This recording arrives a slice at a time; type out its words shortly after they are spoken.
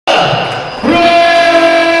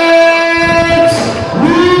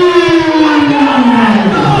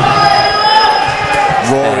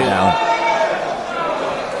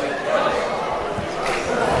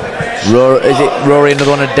Is it Rory,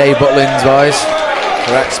 another one of Dave Butlin's boys?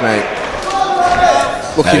 Correct, mate.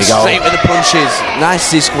 Looking straight with the punches.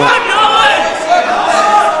 Nice squat.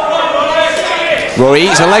 Rory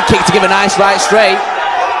eats a leg kick to give a nice right straight.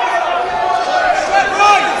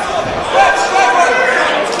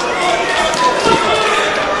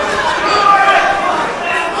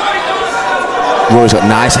 Rory's got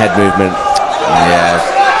nice head movement. Yeah.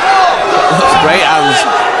 Great hands.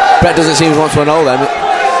 Brett doesn't seem to want to annul them.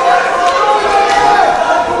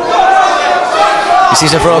 He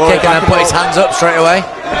sees a throw kick and then put his hands up straight away.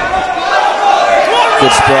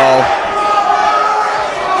 Good sprawl.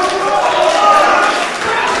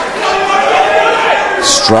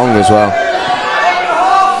 Strong as well.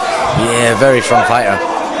 Yeah, very strong fighter.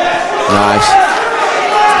 Nice.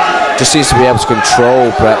 Just seems to be able to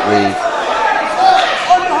control Brett Reeve.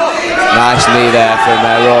 Nice knee there from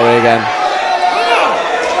Rory again.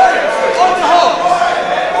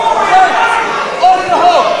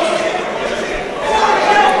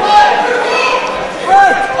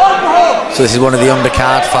 So this is one of the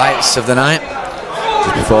undercard fights of the night.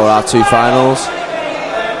 Just before our two finals.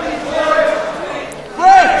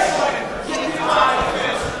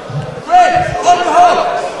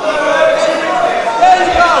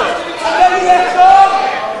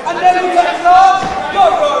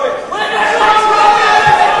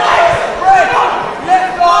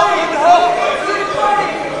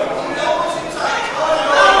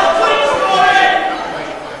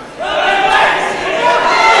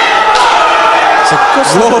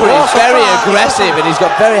 Rory's very aggressive and he's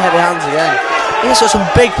got very heavy hands again. He's got some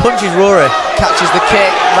big punches, Rory. Catches the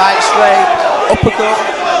kick, right straight, uppercut.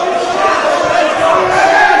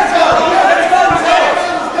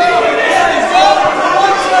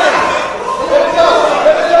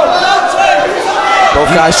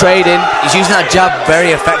 Both guys trading. He's using that jab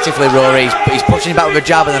very effectively, Rory. He's pushing back with a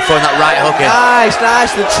jab and then throwing that right hook in.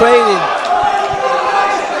 Nice, the trading.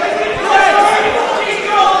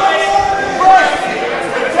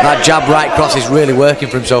 That jab right cross is really working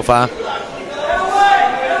for him so far.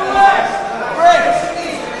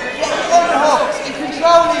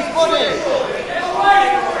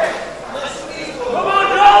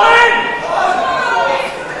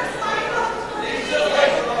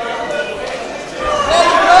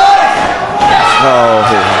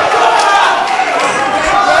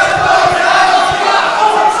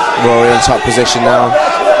 Rory on top position now.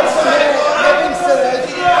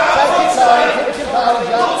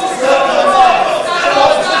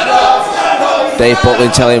 Dave Butlin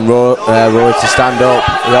telling Rory to stand up.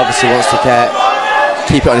 He obviously wants to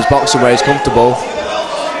keep it on his boxing where he's comfortable.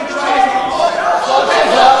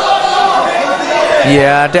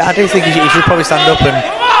 Yeah, I do think he should probably stand up. And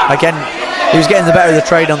again, he was getting the better of the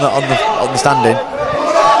trade on the standing.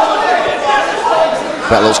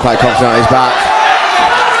 Brett looks quite confident on his back.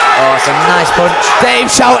 Oh, it's a nice punch. Dave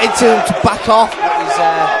shouting to back off.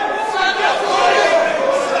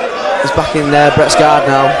 He's back in Brett's guard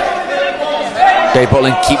now. Dave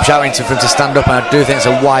Butlin keeps shouting for him to stand up, and I do think it's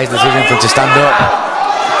a wise decision for him to stand up.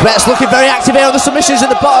 Brett's looking very active here on the submissions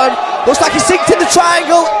at the bottom. Looks like he's synced in the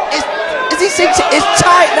triangle. Is he synced? It's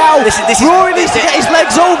tight now. Rory needs to get his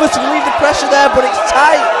legs over to relieve the pressure there, but it's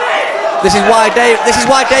tight. This is why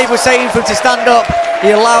Dave was saying for him to stand up.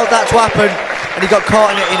 He allowed that to happen, and he got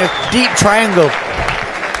caught in a deep triangle.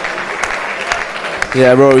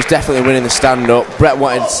 Yeah, Rory's definitely winning the stand-up. Brett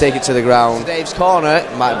wanted to take it to the ground. Dave's corner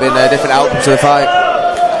might have been a different outcome to the fight.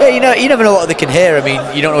 Yeah, you never know what they can hear. I mean,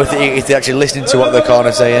 you don't know if they're actually listening to what the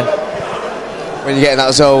corner's saying. When you get in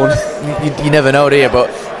that zone. You never know, do you? But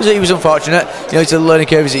he was unfortunate. You know, it's a learning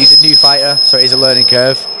curve. He's a new fighter, so it is a learning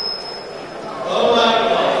curve. Oh my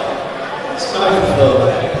God. It's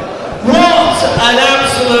what an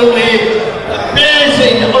absolutely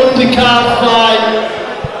amazing undercard fight.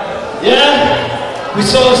 Yeah? We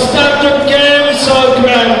saw a stand-up game, we saw a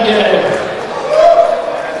ground game.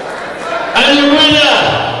 And the winner,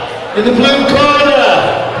 in the blue corner,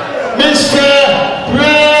 Mr.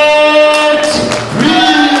 Reeve.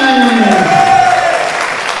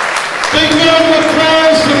 Big round of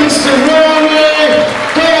applause for Mr. Rory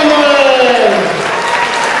Dolan.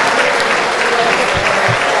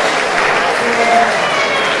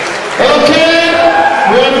 Okay,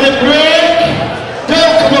 we're having a break.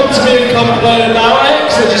 Don't come up to me and complain about it,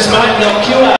 because I just might knock you out.